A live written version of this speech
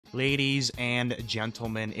Ladies and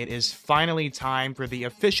gentlemen, it is finally time for the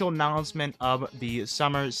official announcement of the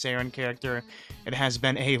Summer Saren character. It has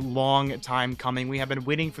been a long time coming. We have been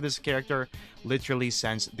waiting for this character literally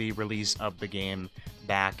since the release of the game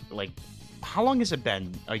back, like, how long has it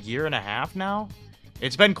been? A year and a half now?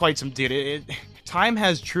 It's been quite some, dude. Time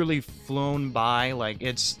has truly flown by. Like,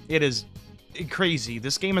 it is crazy.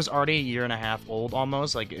 This game is already a year and a half old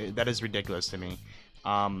almost. Like, that is ridiculous to me.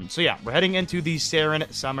 So yeah, we're heading into the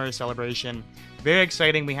Saren Summer Celebration. Very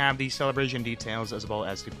exciting. We have the celebration details as well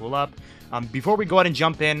as to pull up. Before we go ahead and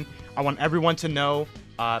jump in, I want everyone to know,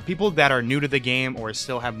 people that are new to the game or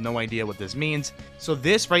still have no idea what this means. So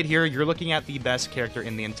this right here, you're looking at the best character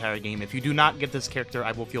in the entire game. If you do not get this character,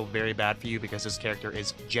 I will feel very bad for you because this character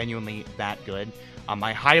is genuinely that good.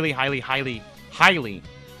 I highly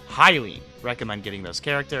recommend getting this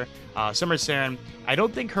character. Summer Saren, I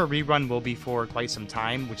don't think her rerun will be for quite some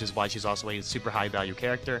time, which is why she's also a super high value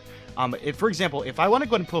character. For example, if I want to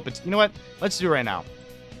go ahead and pull up, you know what? Let's do it right now.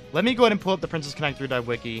 Let me go ahead and pull up the Princess Connect 3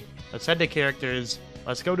 Wiki. Let's head to characters.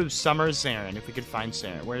 Let's go to Summer Saren, if we could find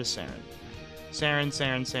Saren. Where's Saren?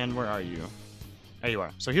 Saren, where are you? There you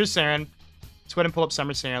are. So here's Saren. Let's go ahead and pull up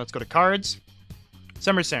Summer Saren. Let's go to cards.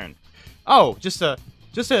 Summer Saren. Oh, just a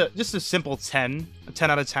simple 10. A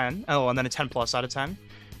 10 out of 10. Oh, and then a 10 plus out of 10.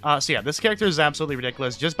 So yeah, this character is absolutely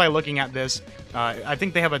ridiculous. Just by looking at this, I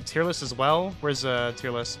think they have a tier list as well. Where's the tier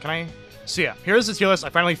list? Can I? So yeah, here's the tier list. I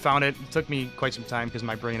finally found it. It took me quite some time because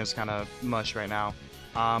my brain is kind of mush right now.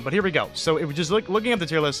 But here we go. So it was just looking at the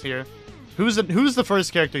tier list here. Who's the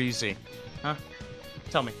first character you see? Huh?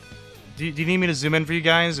 Tell me. Do you need me to zoom in for you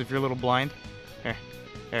guys if you're a little blind?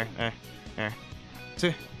 Here.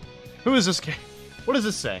 Who is this character? What does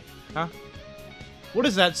this say? Huh? What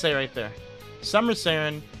does that say right there? Summer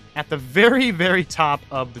Saren at the very, very top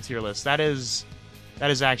of the tier list. That is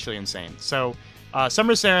actually insane. So,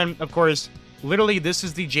 Summer Saren, of course, literally this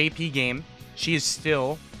is the JP game. She is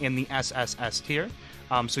still in the SSS tier.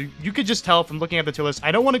 So you could just tell from looking at the tier list.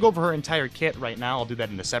 I don't want to go over her entire kit right now. I'll do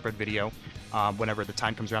that in a separate video whenever the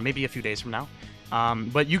time comes around, maybe a few days from now.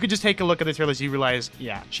 But you could just take a look at the tier list. You realize,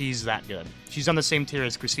 yeah, she's that good. She's on the same tier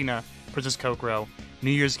as Christina, Princess Kokoro,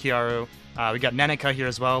 New Year's Kiaru. We got Nenica here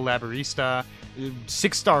as well, Labarista,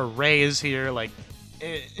 6-star Ray is here. Like,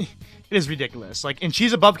 it is ridiculous. Like, and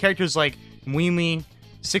she's above characters like Muimi,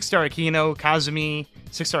 6-star Exjino, Kazumi,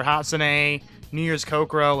 6-star Hatsune, New Year's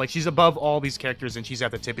Kokoro. Like, she's above all these characters, and she's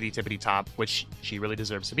at the tippity top, which she really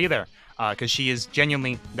deserves to be there, because she is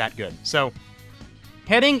genuinely that good. So,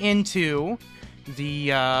 heading into the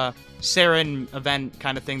Saren event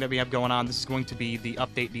kind of thing that we have going on, this is going to be the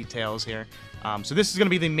update details here. So this is going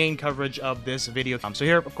to be the main coverage of this video. So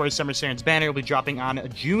here, of course, Summer Saren's banner will be dropping on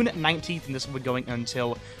June 19th, and this will be going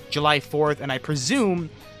until July 4th. And I presume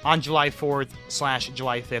on July 4th /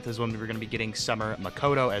 July 5th is when we're going to be getting Summer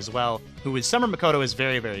Makoto as well, Summer Makoto is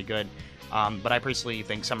very, very good. But I personally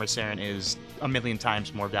think Summer Saren is a million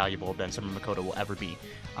times more valuable than Summer Makoto will ever be.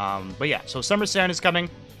 But yeah, so Summer Saren is coming.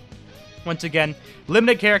 Once again,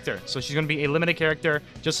 limited character. So she's going to be a limited character,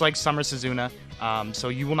 just like Summer Suzuna. So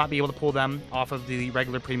you will not be able to pull them off of the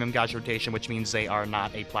regular premium gacha rotation, which means they are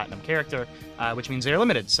not a platinum character, which means they are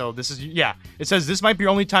limited. So this is, yeah, it says this might be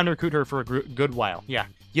your only time to recruit her for a good while. Yeah,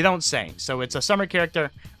 you don't say. So it's a summer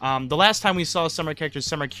character. The last time we saw summer characters,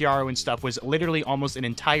 Summer Kiaru and stuff, was literally almost an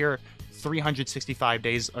entire 365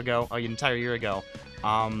 days ago, an entire year ago.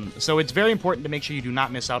 So it's very important to make sure you do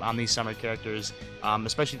not miss out on these summer characters,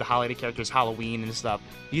 especially the holiday characters, Halloween and stuff.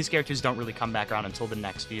 These characters don't really come back around until the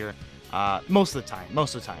next year, most of the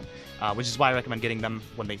time, which is why I recommend getting them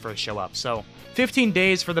when they first show up. So 15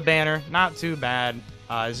 days for the banner, not too bad.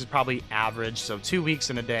 This is probably average, so 2 weeks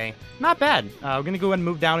and a day. Not bad. We're going to go ahead and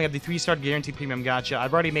move down. We have the 3-star guaranteed premium gacha.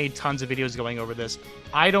 I've already made tons of videos going over this.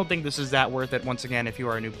 I don't think this is that worth it, once again, if you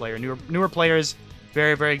are a new player. Newer players,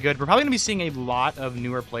 very, very good. We're probably going to be seeing a lot of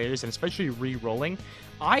newer players, and especially re-rolling.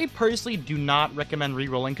 I personally do not recommend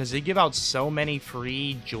re-rolling because they give out so many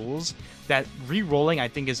free jewels that re-rolling, I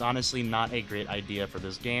think, is honestly not a great idea for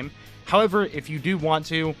this game. However, if you do want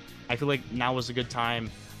to, I feel like now is a good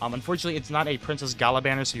time. Unfortunately, it's not a Princess Gala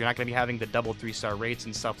banner, so you're not going to be having the double 3-star rates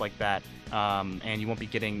and stuff like that, and you won't be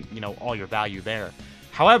getting, all your value there.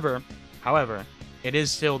 However, it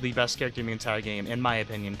is still the best character in the entire game, in my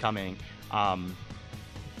opinion, coming.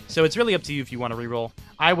 So it's really up to you if you want to reroll.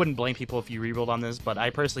 I wouldn't blame people if you rerolled on this, but I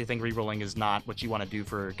personally think rerolling is not what you want to do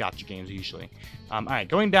for gacha games usually. Alright,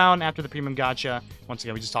 going down after the premium gacha. Once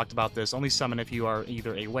again, we just talked about this. Only summon if you are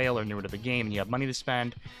either a whale or newer to the game and you have money to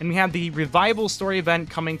spend. And we have the Revival story event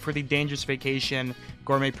coming for the Dangerous Vacation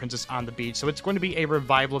Gourmet Princess on the Beach. So it's going to be a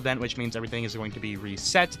revival event, which means everything is going to be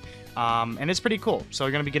reset. And it's pretty cool. So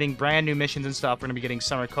you're going to be getting brand new missions and stuff. We're going to be getting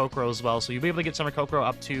Summer Kokoro as well. So you'll be able to get Summer Kokoro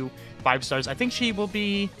up to 5 stars. I think she will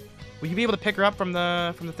be... Will you be able to pick her up from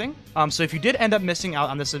the thing? So if you did end up missing out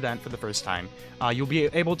on this event for the first time, you'll be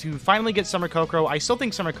able to finally get Summer Kokoro. I still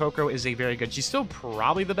think Summer Kokoro is a very good... She's still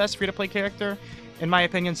probably the best free-to-play character. In my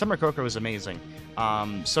opinion, Summer Kokoro is amazing.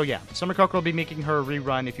 So yeah, Summer Kokoro will be making her a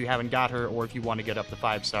rerun if you haven't got her, or if you want to get up to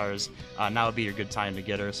 5 stars. Now would be your good time to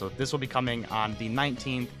get her. So this will be coming on the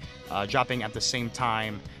 19th, dropping at the same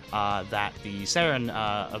time that the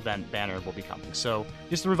Saren event banner will be coming. So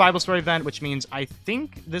just the Revival Story event, which means I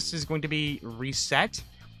think this is going to be reset.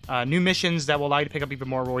 New missions that will allow you to pick up even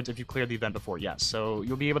more rewards if you clear the event before, yes. So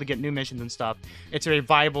you'll be able to get new missions and stuff. It's a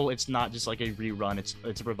revival, it's not just like a rerun, it's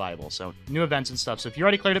a revival. So new events and stuff. So if you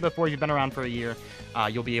already cleared it before, you've been around for a year,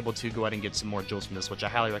 you'll be able to go ahead and get some more jewels from this, which I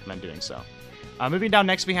highly recommend doing so. Moving down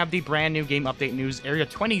next, we have the brand new game update news. Area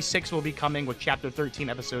 26 will be coming with Chapter 13,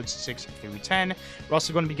 Episodes 6 through 10. We're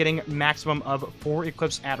also going to be getting maximum of 4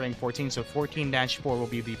 Eclipse at rank 14, so 14-4 will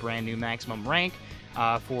be the brand new maximum rank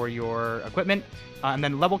for your equipment. And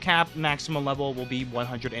then level cap, maximum level will be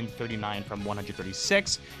 139 from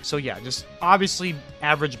 136. So yeah, just obviously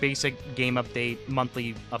average basic game update,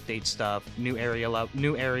 monthly update stuff, new area,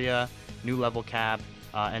 new level cap,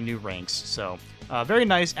 and new ranks. So very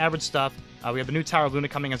nice average stuff. We have the new Tower of Luna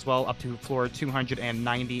coming as well, up to floor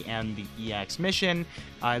 290, and the EX mission.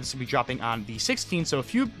 This will be dropping on the 16th, so a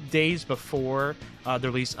few days before the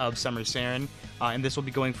release of Summer Saren. And this will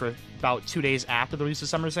be going for about 2 days after the release of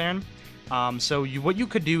Summer Saren. So what you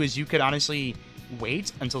could do is you could honestly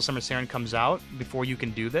wait until Summer Saren comes out before you can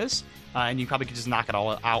do this. And you probably could just knock it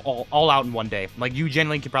all out in one day. Like, you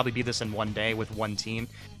generally could probably beat this in one day with one team.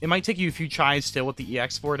 It might take you a few tries still with the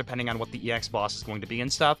EX for, depending on what the EX boss is going to be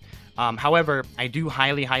and stuff. However, I do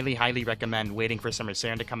highly recommend waiting for Summer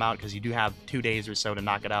Saren to come out, because you do have 2 days or so to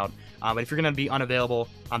knock it out. But if you're going to be unavailable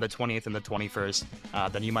on the 20th and the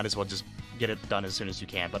 21st, then you might as well just get it done as soon as you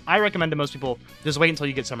can. But I recommend to most people, just wait until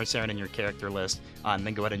you get Summer Saren in your character list, and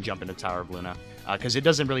then go ahead and jump into Tower of Luna. Because it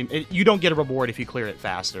doesn't really... you don't get a reward if you clear it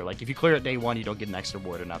faster. Like, if you clear it day 1, you don't get an extra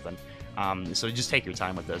reward or nothing. So just take your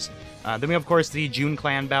time with this. Then we have, of course, the June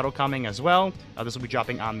Clan battle coming as well. This will be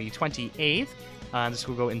dropping on the 28th. This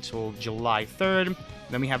will go until July 3rd.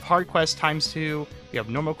 Then we have Hard Quest ×2. We have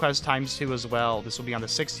Normal Quest ×2 as well. This will be on the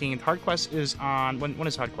 16th. Hard Quest is on... When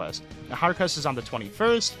is Hard Quest? Hard Quest is on the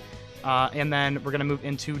 21st. And then we're going to move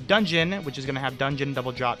into Dungeon, which is going to have Dungeon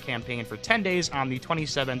Double Drop campaign for 10 days on the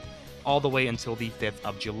 27th, all the way until the 5th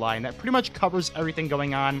of July. And that pretty much covers everything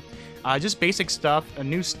going on. Just basic stuff.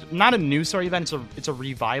 Not a new story event, it's a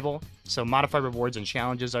revival. So modified rewards and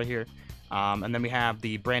challenges are here. And then we have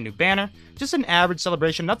the brand new banner. Just an average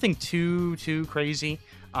celebration, nothing too crazy.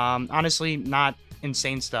 Honestly, not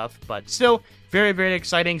insane stuff, but still very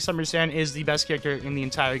exciting. Summer Saren is the best character in the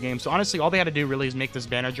entire game. So honestly, all they had to do really is make this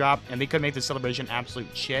banner drop, and they could make the celebration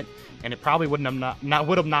absolute shit, and it probably would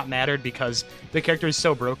have not mattered, because the character is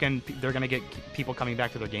so broken. They're gonna get people coming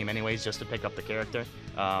back to their game anyways just to pick up the character.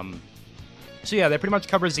 So yeah, that pretty much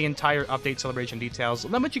covers the entire update celebration details.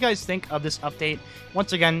 Let me know what you guys think of this update.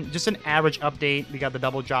 Once again, just an average update. We got the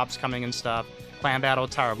double drops coming and stuff. Clan battle,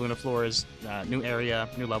 Tower of Luna floors, new area,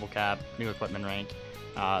 new level cap, new equipment rank.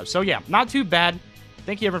 So yeah, not too bad.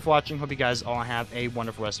 Thank you everyone for watching. Hope you guys all have a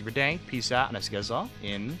wonderful rest of your day. Peace out, and I'll see you guys all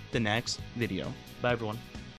in the next video. Bye everyone.